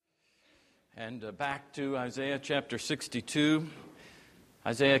And back to Isaiah chapter 62.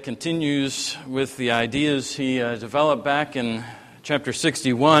 Isaiah continues with the ideas he developed back in chapter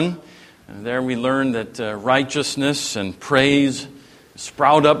 61. And there we learn that righteousness and praise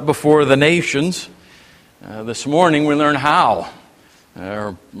sprout up before the nations. This morning we learn how,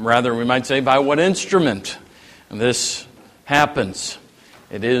 or rather we might say by what instrument this happens.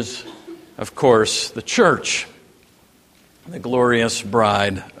 It is, of course, the church, the glorious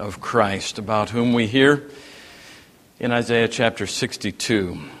bride of Christ, about whom we hear in Isaiah chapter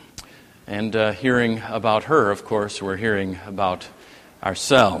 62. And hearing about her, of course, we're hearing about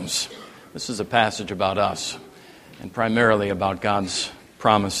ourselves. This is a passage about us, and primarily about God's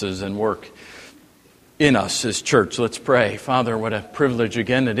promises and work in us as church. Let's pray. Father, what a privilege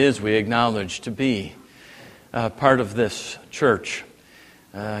again it is, we acknowledge, to be part of this church.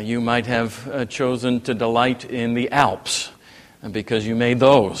 You might have chosen to delight in the Alps because you made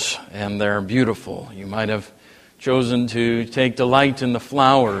those and they're beautiful. You might have chosen to take delight in the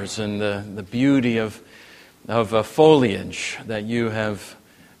flowers and the beauty of foliage that you have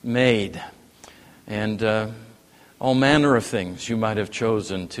made. And all manner of things you might have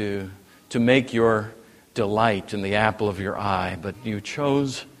chosen to make your delight in the apple of your eye. But you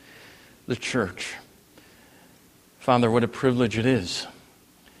chose the church. Father, what a privilege it is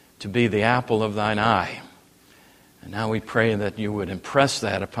to be the apple of thine eye. And now we pray that you would impress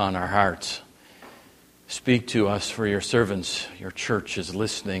that upon our hearts. Speak to us, for your servants, your church is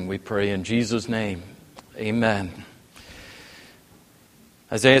listening. We pray in Jesus' name. Amen.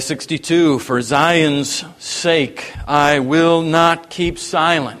 Isaiah 62, for Zion's sake I will not keep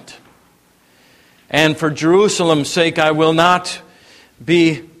silent, and for Jerusalem's sake I will not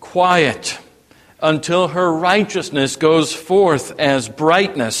be quiet, until her righteousness goes forth as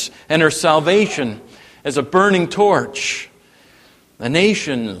brightness, and her salvation as a burning torch. The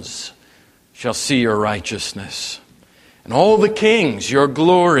nations shall see your righteousness, and all the kings your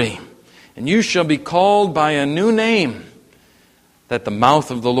glory. And you shall be called by a new name that the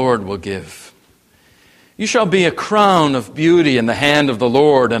mouth of the Lord will give. You shall be a crown of beauty in the hand of the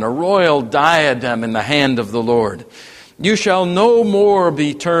Lord, and a royal diadem in the hand of the Lord. You shall no more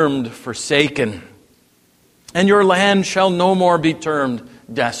be termed forsaken, and your land shall no more be termed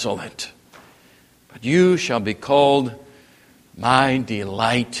desolate. But you shall be called, my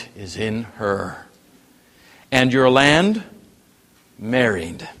delight is in her, and your land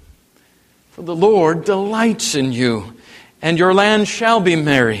married. For the Lord delights in you, and your land shall be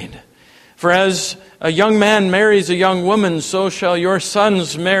married. For as a young man marries a young woman, so shall your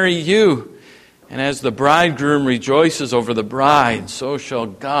sons marry you. And as the bridegroom rejoices over the bride, so shall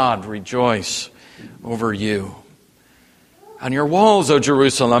God rejoice over you. On your walls, O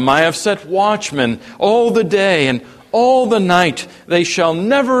Jerusalem, I have set watchmen all the day and all the night. They shall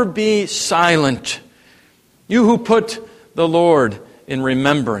never be silent. You who put the Lord in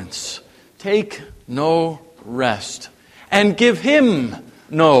remembrance, take no rest, and give him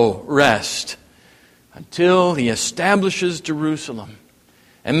no rest, until he establishes Jerusalem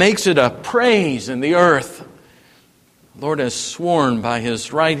and makes it a praise in the earth. The Lord has sworn by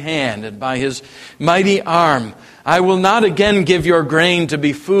his right hand and by his mighty arm, I will not again give your grain to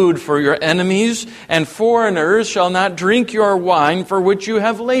be food for your enemies, and foreigners shall not drink your wine for which you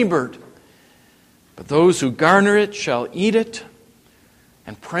have labored. But those who garner it shall eat it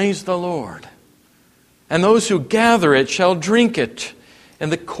and praise the Lord. And those who gather it shall drink it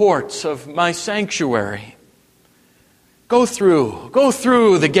in the courts of my sanctuary. Go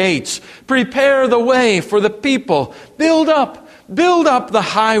through the gates, prepare the way for the people, build up the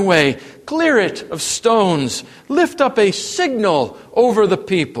highway, clear it of stones, lift up a signal over the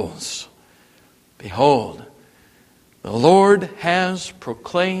peoples. Behold, the Lord has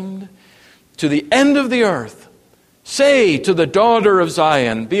proclaimed to the end of the earth, say to the daughter of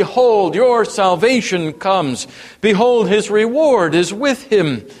Zion, behold, your salvation comes. Behold, his reward is with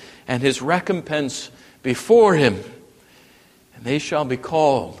him, and his recompense before him. And they shall be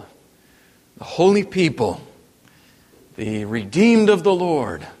called the holy people, the redeemed of the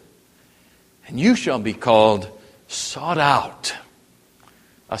Lord. And you shall be called sought out,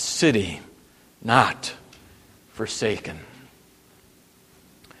 a city not forsaken.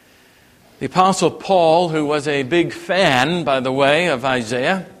 The Apostle Paul, who was a big fan, by the way, of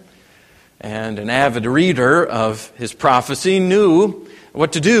Isaiah and an avid reader of his prophecy, knew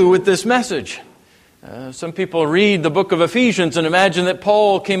what to do with this message. Some people read the book of Ephesians and imagine that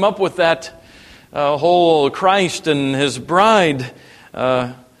Paul came up with that whole Christ and his bride,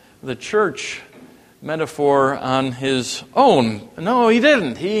 the church metaphor on his own. No, he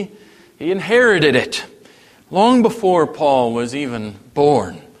didn't. He inherited it long before Paul was even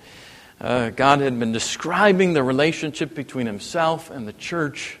born. God had been describing the relationship between himself and the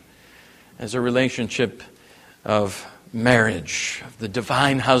church as a relationship of marriage, of the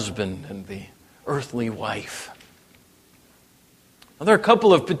divine husband and the earthly wife. Well, there are a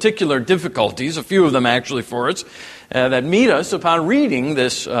couple of particular difficulties, a few of them actually for us, that meet us upon reading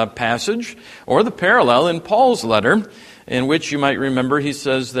this passage, or the parallel in Paul's letter, in which you might remember he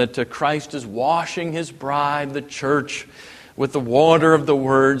says that Christ is washing his bride, the church, with the water of the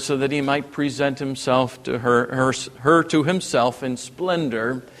word, so that he might present himself to her to himself in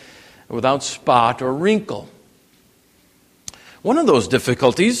splendor, without spot or wrinkle. One of those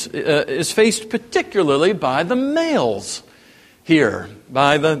difficulties is faced particularly by the males here,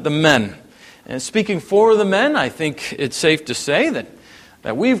 by the men. And speaking for the men, I think it's safe to say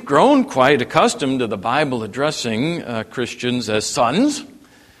that we've grown quite accustomed to the Bible addressing Christians as sons.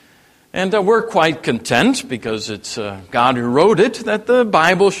 And we're quite content, because it's God who wrote it, that the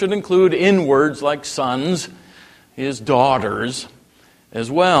Bible should include in words like sons, his daughters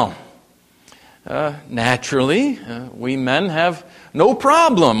as well. Naturally, we men have no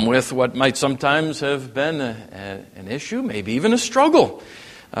problem with what might sometimes have been an issue, maybe even a struggle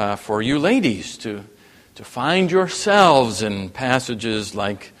for you ladies to find yourselves in passages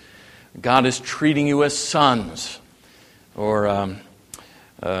like God is treating you as sons, or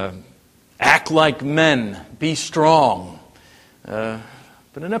act like men, be strong. But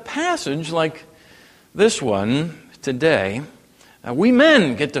in a passage like this one today, we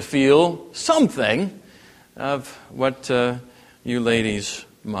men get to feel something of what you ladies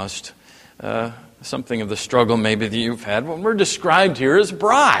must. Something of the struggle maybe that you've had. When we're described here as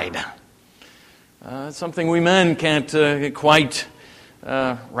bride. It's something we men can't quite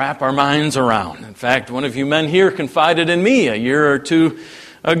wrap our minds around. In fact, one of you men here confided in me a year or two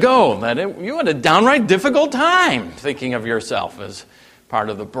ago that you had a downright difficult time thinking of yourself as part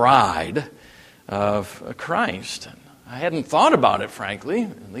of the bride of Christ. I hadn't thought about it, frankly,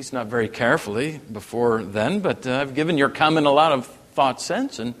 at least not very carefully before then, but I've given your comment a lot of thought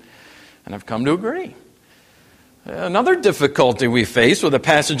since, and I've come to agree. Another difficulty we face with a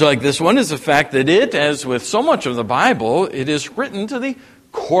passage like this one is the fact that it, as with so much of the Bible, it is written to the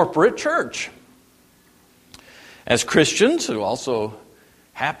corporate church. As Christians who also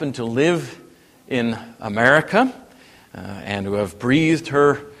happen to live in America and who have breathed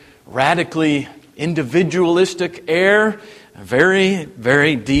her radically individualistic air very,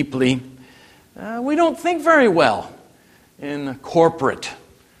 very deeply, we don't think very well in corporate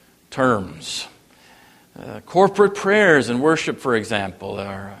terms. Corporate prayers and worship, for example,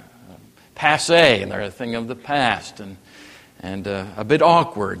 are passé, and they're a thing of the past, and a bit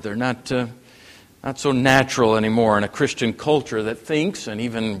awkward. They're not so natural anymore in a Christian culture that thinks and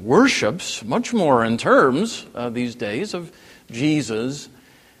even worships much more in terms these days of Jesus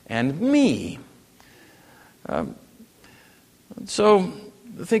and me. So,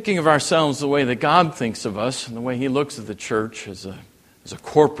 thinking of ourselves the way that God thinks of us and the way He looks at the church as a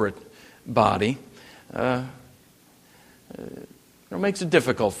corporate body, makes it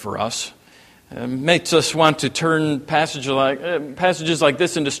difficult for us. Makes us want to turn passages like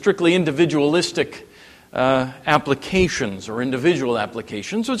this into strictly individualistic applications or individual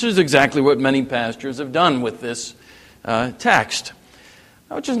applications, which is exactly what many pastors have done with this text.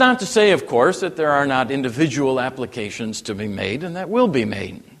 Which is not to say, of course, that there are not individual applications to be made, and that will be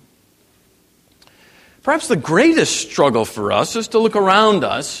made. Perhaps the greatest struggle for us is to look around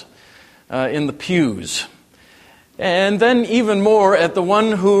us in the pews, and then even more at the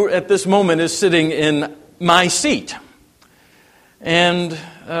one who at this moment is sitting in my seat, and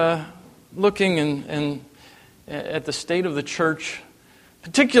looking at the state of the church,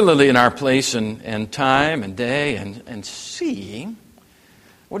 particularly in our place and time and day, and seeing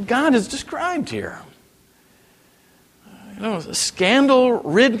what God has described here.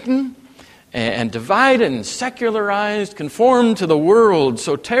 Scandal-ridden and divided and secularized, conformed to the world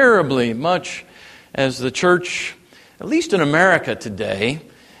so terribly much as the church, at least in America today,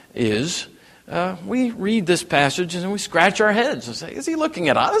 is. We read this passage and we scratch our heads and say, is he looking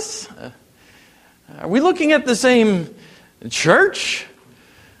at us? Are we looking at the same church?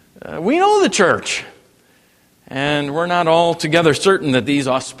 We know the church. And we're not altogether certain that these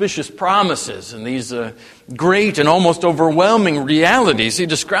auspicious promises and these great and almost overwhelming realities he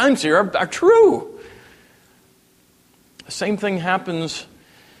describes here are true. The same thing happens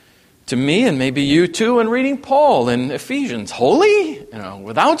to me, and maybe you too, in reading Paul in Ephesians. Holy,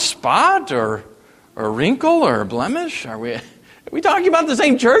 without spot or wrinkle or blemish. Are we talking about the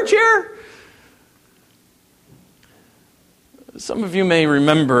same church here? Some of you may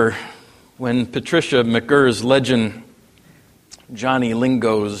remember when Patricia McGurr's legend, Johnny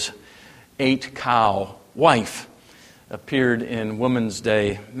Lingo's 8-cow wife appeared in Woman's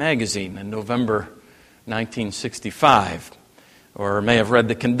Day magazine in November 1965. Or may have read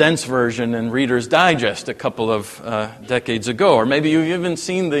the condensed version in Reader's Digest a couple of decades ago. Or maybe you've even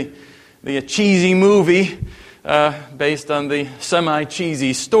seen the cheesy movie based on the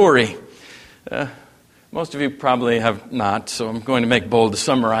semi-cheesy story. Most of you probably have not, so I'm going to make bold to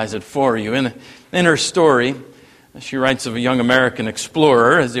summarize it for you. In her story, she writes of a young American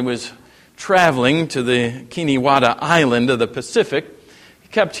explorer as he was traveling to the Kiniwada Island of the Pacific. He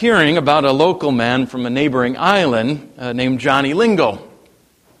kept hearing about a local man from a neighboring island named Johnny Lingo,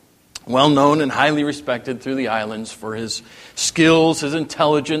 well known and highly respected through the islands for his skills, his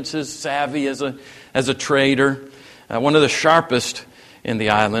intelligence, his savvy as a trader, one of the sharpest in the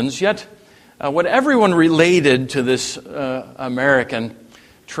islands. Yet, what everyone related to this American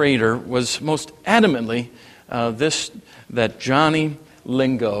trader was most adamantly that Johnny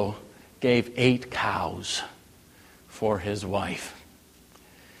Lingo gave 8 cows for his wife.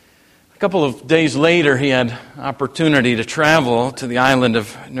 A couple of days later, he had opportunity to travel to the island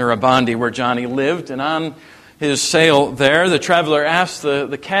of Nurabandi where Johnny lived, and on his sail there, the traveler asked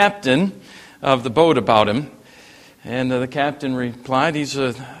the captain of the boat about him, and the captain replied, he's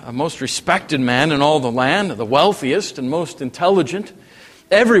a most respected man in all the land, the wealthiest and most intelligent.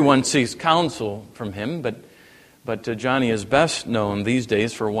 Everyone seeks counsel from him, but Johnny is best known these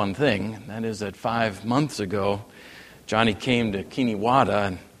days for one thing, and that is that 5 months ago, Johnny came to Kiniwada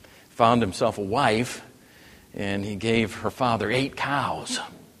and found himself a wife, and he gave her father 8 cows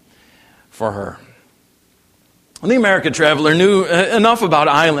for her. The American traveler knew enough about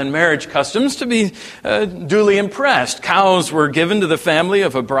island marriage customs to be duly impressed. Cows were given to the family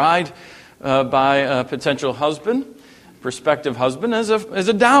of a bride by a potential husband, prospective husband, as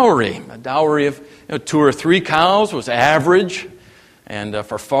a dowry. A dowry of 2 or 3 cows was average, and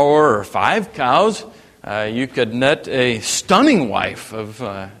for 4 or 5 cows, you could net a stunning wife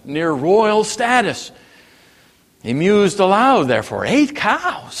of near royal status. He mused aloud, therefore, 8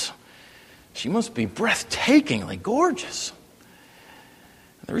 cows. She must be breathtakingly gorgeous.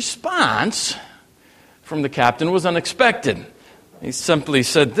 The response from the captain was unexpected. He simply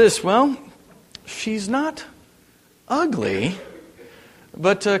said this, well, she's not ugly,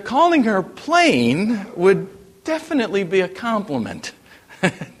 but calling her plain would definitely be a compliment.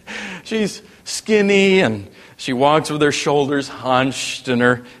 She's skinny and she walks with her shoulders hunched and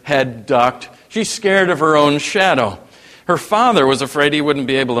her head ducked. She's scared of her own shadow. Her father was afraid he wouldn't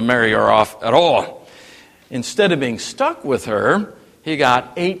be able to marry her off at all. Instead of being stuck with her, he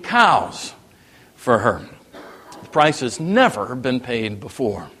got 8 cows for her. The price has never been paid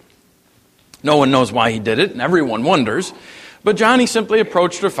before. No one knows why he did it, and everyone wonders. But Johnny simply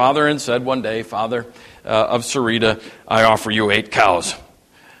approached her father and said one day, Father of Sarita, I offer you 8 cows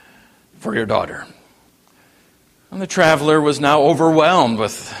for your daughter. And the traveler was now overwhelmed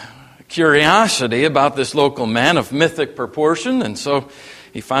with curiosity about this local man of mythic proportion, and so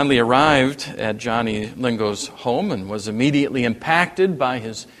he finally arrived at Johnny Lingo's home and was immediately impacted by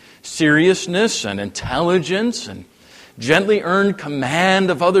his seriousness and intelligence and gently earned command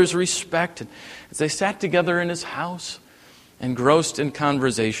of others' respect. And as they sat together in his house, engrossed in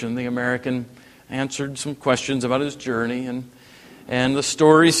conversation, the American answered some questions about his journey and the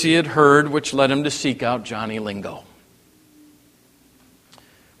stories he had heard which led him to seek out Johnny Lingo.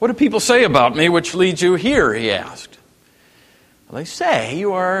 What do people say about me which leads you here, he asked. Well, they say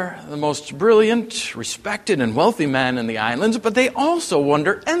you are the most brilliant, respected, and wealthy man in the islands, but they also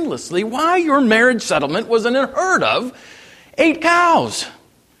wonder endlessly why your marriage settlement was an unheard of 8 cows.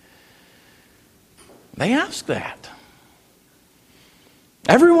 They ask that.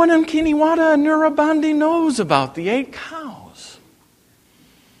 Everyone in Kiniwada and Nurabandi knows about the 8 cows.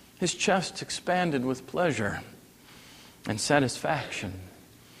 His chest expanded with pleasure and satisfaction.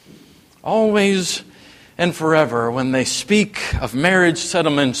 Always and forever, when they speak of marriage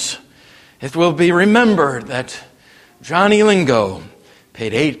settlements, it will be remembered that Johnny Lingo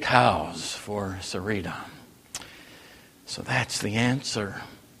paid 8 cows for Sarita. So that's the answer,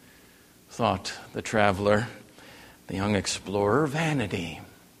 thought the traveler, the young explorer, vanity.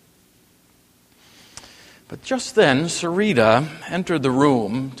 But just then, Sarita entered the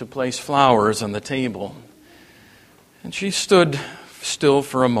room to place flowers on the table. And she stood still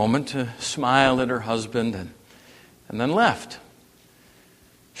for a moment to smile at her husband and then left.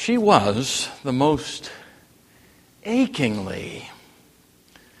 She was the most achingly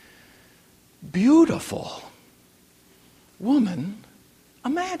beautiful woman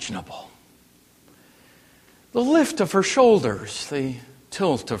imaginable. The lift of her shoulders, the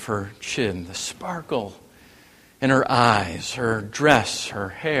tilt of her chin, the sparkle in her eyes, her dress, her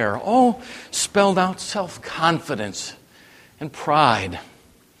hair, all spelled out self-confidence and pride.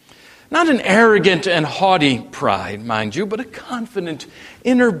 Not an arrogant and haughty pride, mind you, but a confident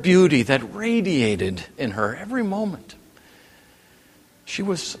inner beauty that radiated in her every moment. She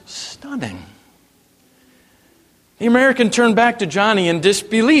was stunning. The American turned back to Johnny in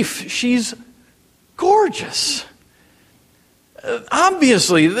disbelief. She's gorgeous.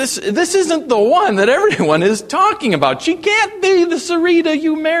 Obviously, this isn't the one that everyone is talking about. She can't be the Sarita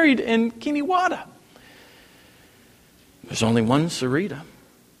you married in Kiniwada. There's only one Sarita.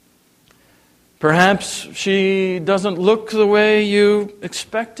 Perhaps she doesn't look the way you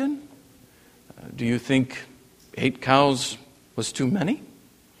expected. Do you think 8 cows was too many?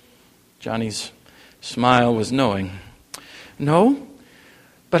 Johnny's smile was knowing. No,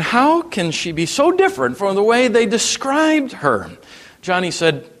 but how can she be so different from the way they described her? Johnny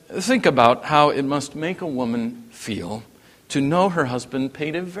said, think about how it must make a woman feel to know her husband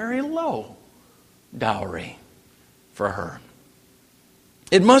paid a very low dowry for her.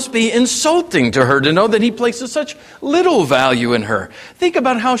 It must be insulting to her to know that he places such little value in her. Think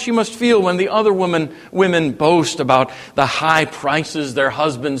about how she must feel when the other women boast about the high prices their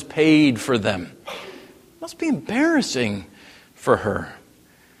husbands paid for them. It must be embarrassing for her.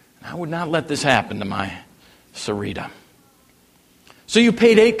 I would not let this happen to my Sarita. So you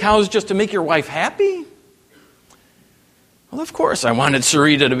paid 8 cows just to make your wife happy? Well, of course I wanted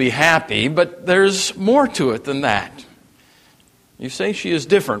Sarita to be happy, but there's more to it than that. You say she is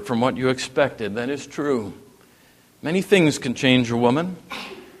different from what you expected. That is true. Many things can change a woman.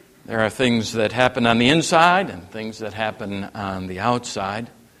 There are things that happen on the inside and things that happen on the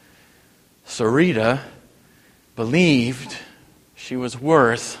outside. Sarita believed she was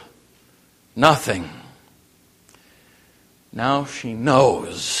worth nothing. Now she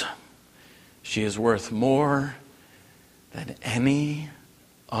knows she is worth more than any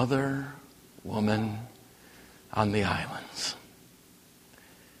other woman on the islands.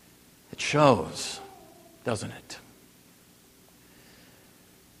 It shows, doesn't it?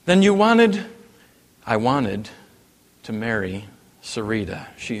 Then I wanted to marry Sarita.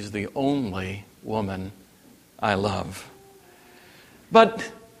 She's the only woman I love.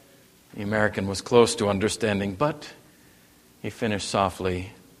 But, the American was close to understanding, but, he finished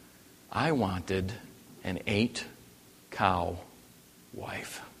softly, I wanted an 8-cow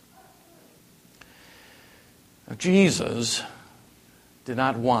wife. Now, Jesus did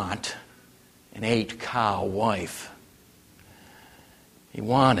not want an 8-cow wife. He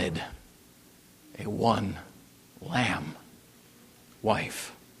wanted a 1-lamb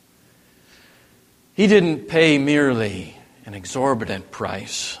wife. He didn't pay merely an exorbitant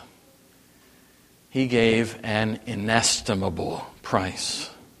price. He gave an inestimable price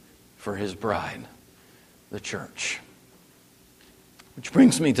for his bride, the church. Which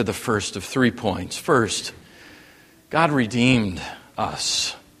brings me to the first of 3 points. First, God redeemed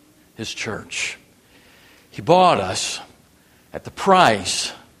us, His church. He bought us at the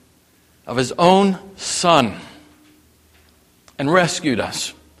price of His own Son and rescued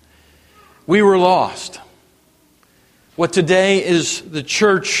us. We were lost. What today is the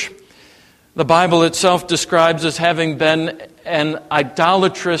church, the Bible itself describes as having been an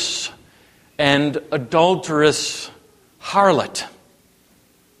idolatrous and adulterous harlot.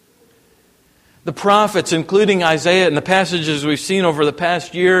 The prophets, including Isaiah and the passages we've seen over the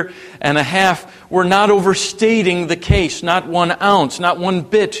past year and a half, were not overstating the case, not 1 ounce, not 1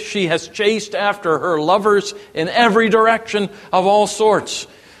 bit. She has chased after her lovers in every direction of all sorts.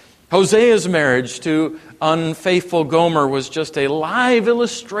 Hosea's marriage to unfaithful Gomer was just a live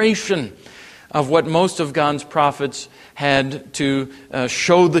illustration of what most of God's prophets had to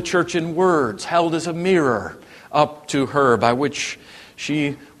show the church in words, held as a mirror up to her by which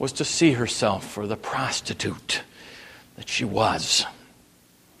she was to see herself for the prostitute that she was.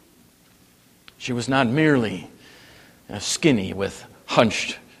 She was not merely skinny with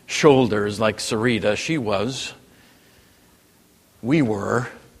hunched shoulders like Sarita. We were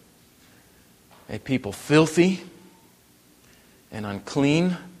a people filthy and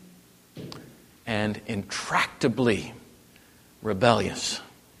unclean and intractably rebellious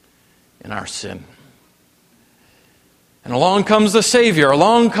in our sin. And along comes the Savior,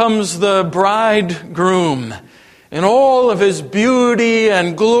 along comes the bridegroom in all of his beauty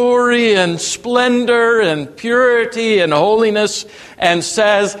and glory and splendor and purity and holiness and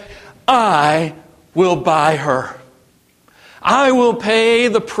says, I will buy her. I will pay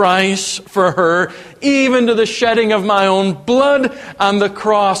the price for her, even to the shedding of my own blood on the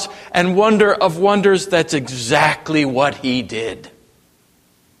cross. And wonder of wonders, that's exactly what he did.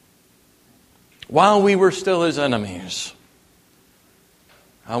 while we were still his enemies,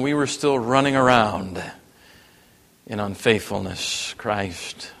 while we were still running around in unfaithfulness,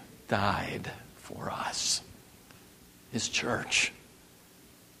 Christ died for us, his church,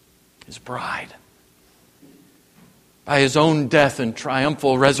 his bride. By his own death and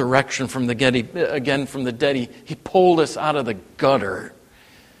triumphal resurrection from the dead, he pulled us out of the gutter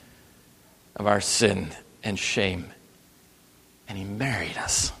of our sin and shame, and he married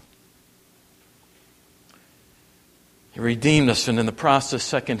us. He redeemed us, and in the process,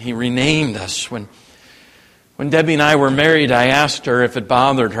 second, he renamed us. When Debbie and I were married, I asked her if it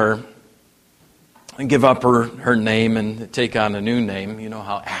bothered her to give up her name and take on a new name. You know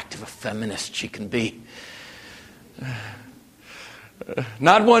how active a feminist she can be.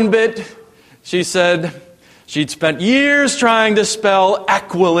 Not one bit. She said she'd spent years trying to spell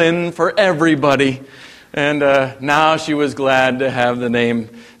Aquilin for everybody. And now she was glad to have the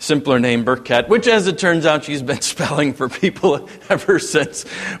simpler name Burkett, which, as it turns out, she's been spelling for people ever since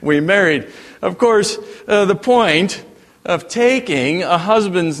we married. Of course, the point of taking a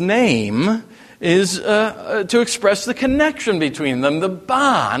husband's name is to express the connection between them, the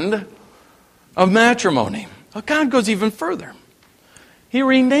bond of matrimony. Well, God goes even further. He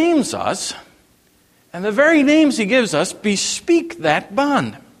renames us, and the very names he gives us bespeak that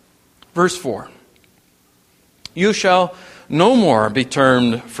bond. Verse 4. You shall no more be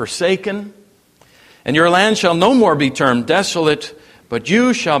termed forsaken, and your land shall no more be termed desolate, but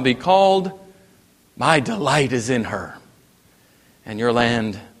you shall be called, my delight is in her, and your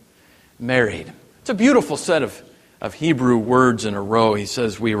land married. It's a beautiful set of Hebrew words in a row. He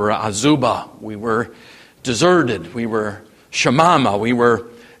says we were Azubah, we were deserted, we were Shemama, we were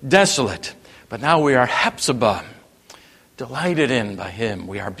desolate, but now we are Hephzibah, delighted in by him.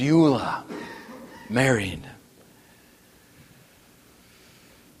 We are Beulah, married.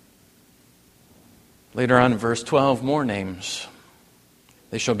 Later on in verse 12, more names.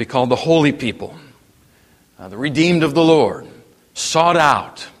 They shall be called the holy people, the redeemed of the Lord, sought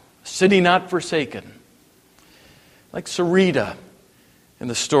out, a city not forsaken. Like Sarita in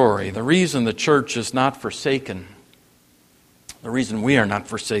the story, the reason the church is not forsaken, the reason we are not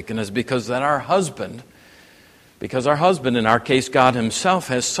forsaken is because our husband, in our case God himself,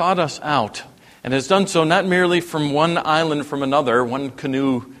 has sought us out and has done so not merely from one island from another, one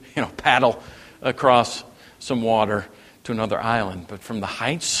canoe, paddle across some water to another island, but from the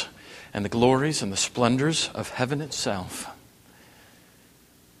heights and the glories and the splendors of heaven itself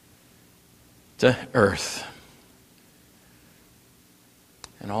to earth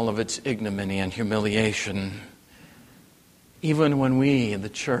and all of its ignominy and humiliation. Even when we, the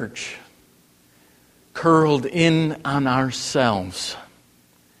church, curled in on ourselves,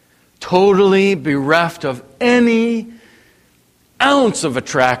 totally bereft of any ounce of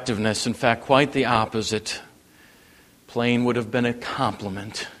attractiveness, in fact, quite the opposite. Plain would have been a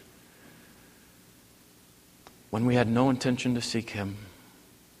compliment when we had no intention to seek him.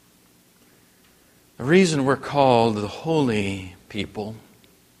 The reason we're called the holy people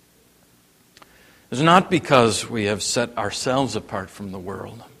is not because we have set ourselves apart from the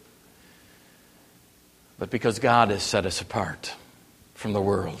world, but because God has set us apart from the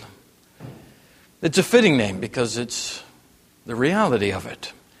world. It's a fitting name because it's the reality of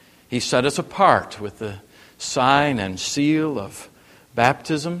it. He set us apart with the sign and seal of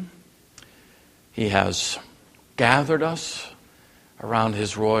baptism. He has gathered us around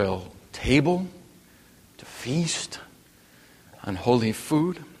his royal table to feast on holy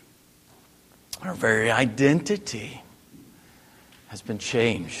food. Our very identity has been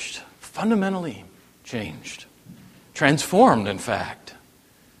changed, fundamentally changed, transformed, in fact,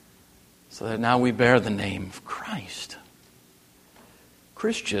 so that now we bear the name of Christ.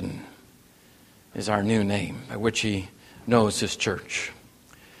 Christian is our new name by which he knows his church.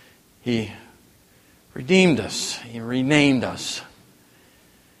 He redeemed us. He renamed us.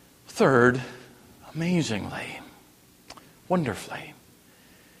 Third, amazingly, wonderfully,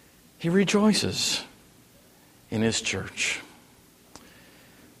 he rejoices in his church.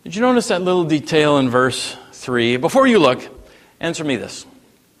 Did you notice that little detail in verse 3? Before you look, answer me this.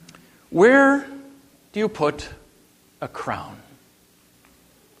 Where do you put a crown?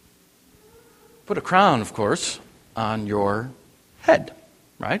 Put a crown, of course, on your head,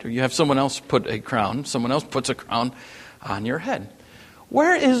 right? Or you have someone else put a crown. Someone else puts a crown on your head.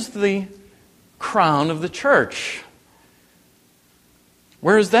 Where is the crown of the church?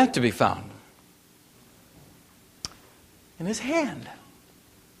 Where is that to be found? In his hand.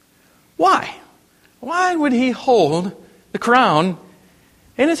 Why? Why would he hold the crown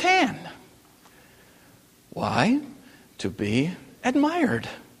in his hand? Why? To be admired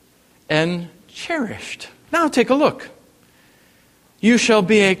and cherished. Now take a look. You shall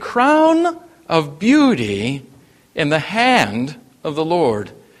be a crown of beauty in the hand of the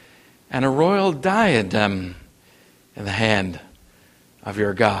Lord, and a royal diadem in the hand of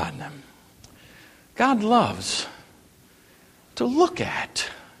your God. God loves to look at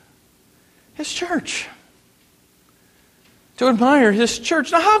His church, to admire His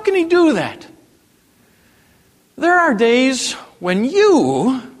church. Now, how can He do that? There are days when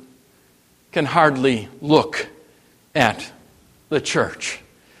you can hardly look at the church.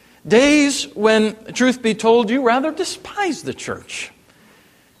 Days when, truth be told, you rather despise the church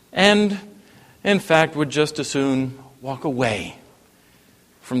and, in fact, would just as soon walk away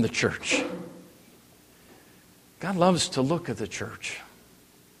from the church. God loves to look at the church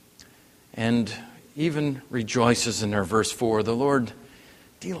and even rejoices in our verse 4. The Lord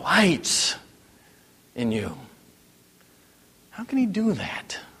delights in you. How can He do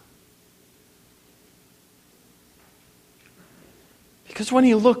that? Because when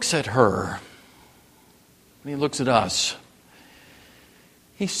He looks at her, when He looks at us,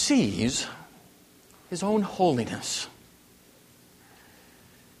 He sees His own holiness.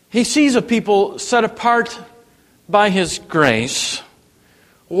 He sees a people set apart by His grace,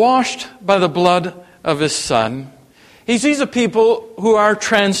 washed by the blood of His Son. He sees a people who are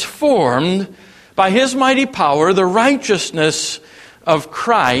transformed by His mighty power, the righteousness of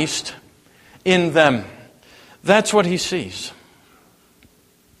Christ in them. That's what He sees.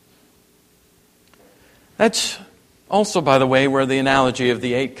 That's also, by the way, where the analogy of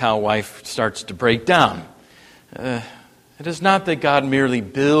the 8-cow wife starts to break down. It is not that God merely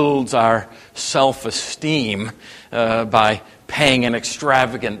builds our self-esteem by paying an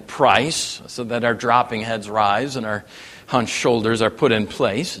extravagant price so that our dropping heads rise and our hunched shoulders are put in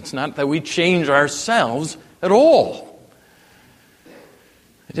place. It's not that we change ourselves at all.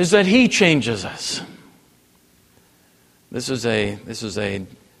 It is that He changes us. This is a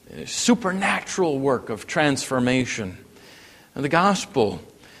supernatural work of transformation. And the gospel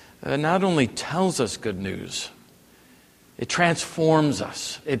not only tells us good news, it transforms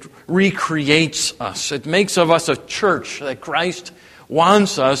us. It recreates us. It makes of us a church that Christ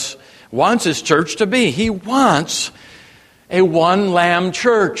wants His church to be. He wants a one-lamb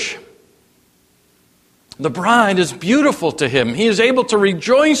church. The bride is beautiful to Him. He is able to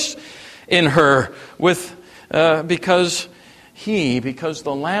rejoice in her because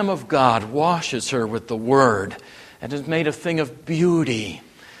the Lamb of God washes her with the Word and has made a thing of beauty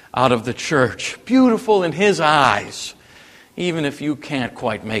out of the church. Beautiful in His eyes, even if you can't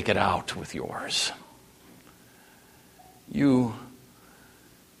quite make it out with yours. You,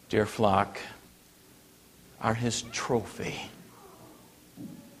 dear flock, are His trophy.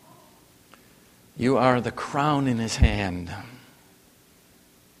 You are the crown in His hand.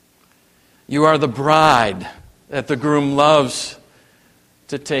 You are the bride that the groom loves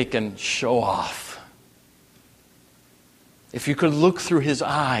to take and show off. If you could look through His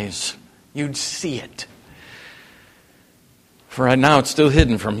eyes, you'd see it. For right now it's still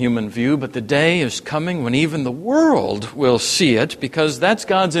hidden from human view, but the day is coming when even the world will see it, because that's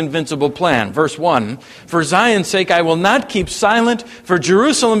God's invincible plan. Verse 1, for Zion's sake I will not keep silent, for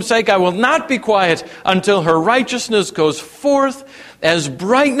Jerusalem's sake I will not be quiet, until her righteousness goes forth as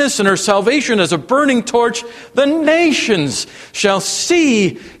brightness and her salvation as a burning torch. The nations shall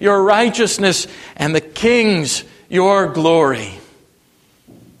see your righteousness, and the kings your glory.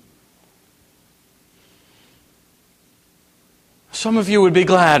 Some of you would be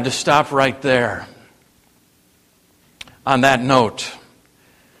glad to stop right there on that note.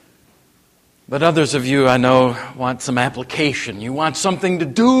 But others of you, I know, want some application. You want something to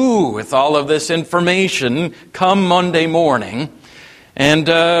do with all of this information come Monday morning.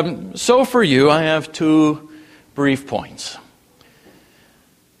 And so for you, I have 2 brief points.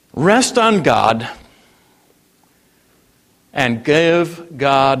 Rest on God and give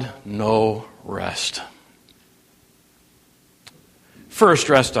God no rest. First,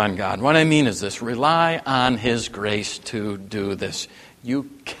 rest on God. What I mean is this: rely on His grace to do this. You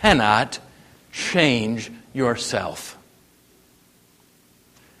cannot change yourself.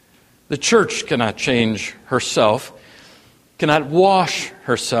 The church cannot change herself, cannot wash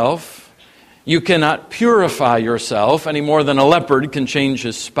herself. You cannot purify yourself any more than a leopard can change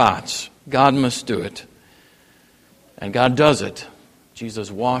his spots. God must do it. And God does it. Jesus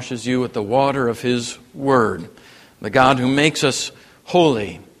washes you with the water of His Word. The God who makes us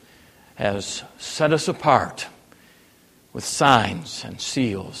holy has set us apart with signs and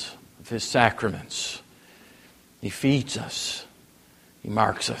seals of His sacraments. He feeds us. He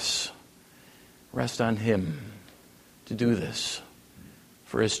marks us. Rest on Him to do this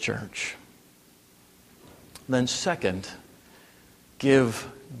for His church. Then second, give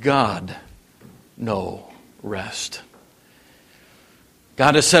God no rest.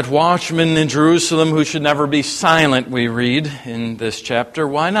 God has set watchmen in Jerusalem who should never be silent, we read in this chapter.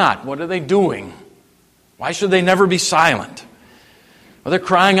 Why not? What are they doing? Why should they never be silent? Well, they're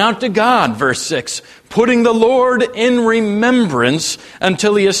crying out to God, verse 6, putting the Lord in remembrance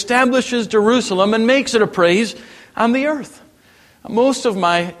until He establishes Jerusalem and makes it a praise on the earth. Most of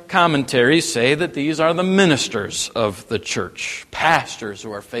my commentaries say that these are the ministers of the church, pastors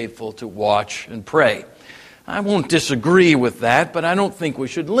who are faithful to watch and pray. I won't disagree with that, but I don't think we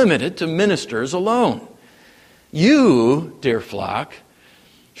should limit it to ministers alone. You, dear flock,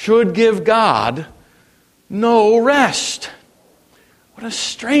 should give God no rest. What a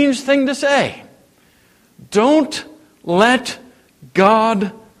strange thing to say. Don't let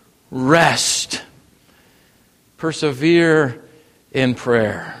God rest. Persevere in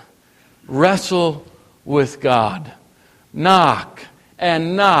prayer. Wrestle with God. Knock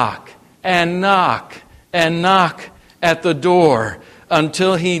and knock and knock and knock at the door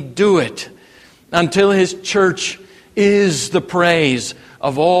until He do it. Until His church is the praise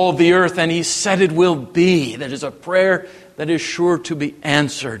of all the earth, and He said it will be. That is a prayer that is sure to be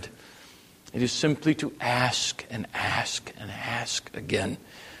answered. It is simply to ask and ask and ask again.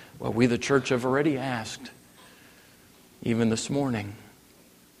 Well, we, the church, have already asked, even this morning.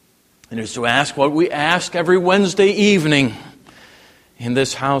 And it is to ask what we ask every Wednesday evening in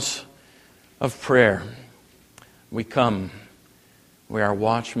this house of prayer. We come. We are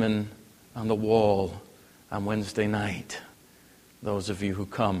watchmen on the wall on Wednesday night. Those of you who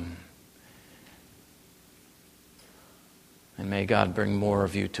come. And may God bring more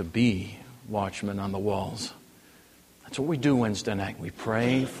of you to be watchmen on the walls. That's what we do Wednesday night. We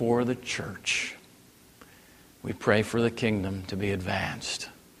pray for the church. We pray for the kingdom to be advanced.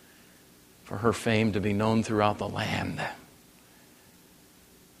 For her fame to be known throughout the land.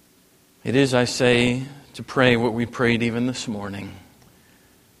 It is, I say, to pray what we prayed even this morning,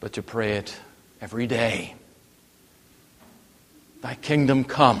 but to pray it every day. Thy kingdom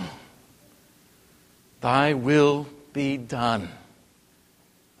come. Thy will be done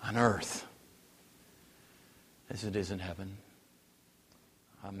on earth as it is in heaven.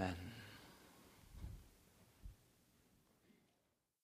 Amen.